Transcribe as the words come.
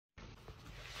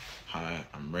Hi,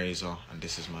 I'm Razor, and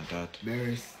this is my dad.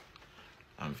 Barris.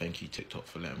 And thank you, TikTok,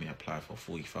 for letting me apply for a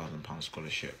 £40,000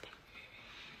 scholarship.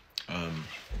 I'm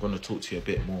going to talk to you a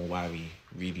bit more why we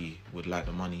really would like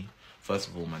the money. First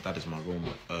of all, my dad is my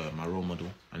role model,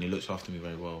 and he looks after me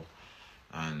very well.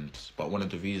 But one of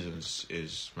the reasons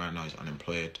is right now he's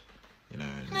unemployed. You know.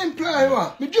 Unemployed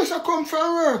what? Me just a come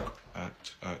from work.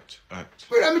 Act.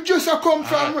 Brother, me just a come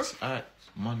from work. Act.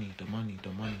 Money.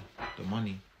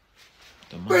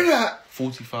 Brother.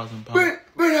 £40,000.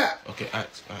 Brother. Okay,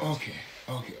 act. Okay.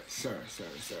 Sorry.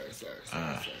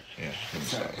 Yeah,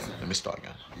 let me start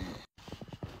again.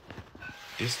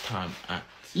 This time, act.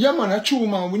 Yeah, man, that's true,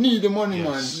 man. We need the money,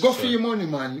 Yes, man. Go for your money,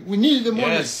 man. We need the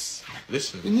money. Yes.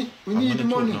 Listen. We need the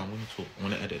money. I'm going to talk. I'm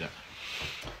going to edit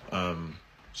that.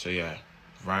 So, yeah.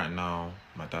 Right now,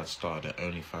 my dad started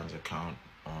an OnlyFans account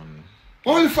on...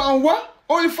 OnlyFans what?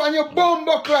 OnlyFans your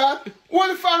bumbo clad?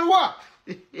 OnlyFans what?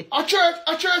 A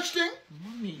church thing?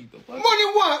 Money. Money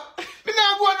what? Me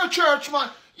not going to church, man.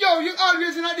 Yo, you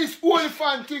always in this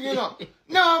OnlyFans thing, you know.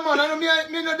 No, man, I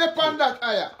don't me not depend that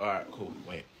higher. Alright, cool.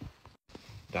 Wait.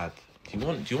 Dad, do you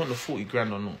want the 40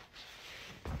 grand or not?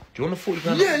 Do you want the 40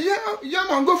 grand? Yeah,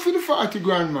 man. Go for the 40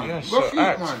 grand, man. Yes, go for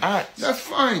it, man. Act. That's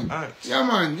fine. Act. Yeah,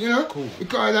 man. You know? Cool.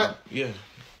 Because that... Yeah.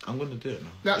 I'm going to do it now.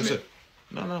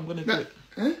 No, I'm going to do it.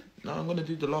 Eh? No, I'm going to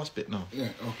do the last bit now. Yeah,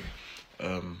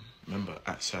 okay. Remember,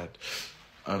 outside.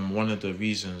 One of the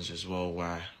reasons as well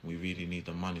why we really need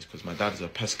the money is because my dad's a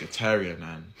pescatarian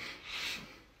and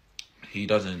he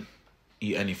doesn't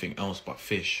eat anything else but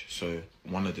fish. So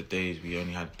one of the days we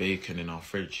only had bacon in our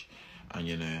fridge, and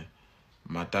you know,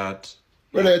 my dad.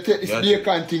 Brother, you take this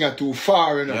bacon thing too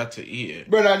far, you know. You had to eat it.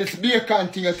 Brother, this bacon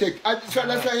thing you take. So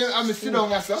that's why I'm sit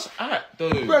down, sir. Act,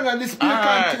 though. Brother, this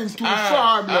bacon thing too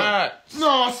far, blood.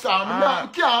 No, sir,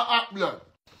 we can't act, blood.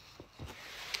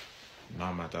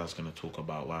 Now my dad's going to talk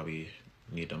about why we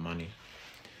need the money.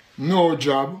 No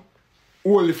job,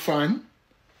 OnlyFans,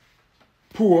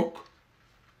 pork,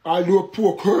 although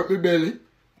pork hurt my belly.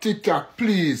 TikTok,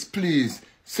 please,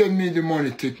 send me the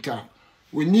money, TikTok.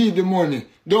 We need the money.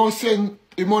 Don't send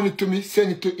the money to me,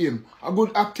 send it to him. A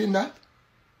good acting that?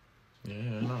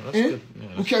 Yeah, no, that's good.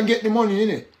 Yeah, we can get the money,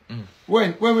 innit?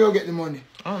 When we'll get the money?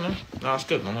 I don't know. No, that's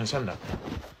good. I'm going to send that.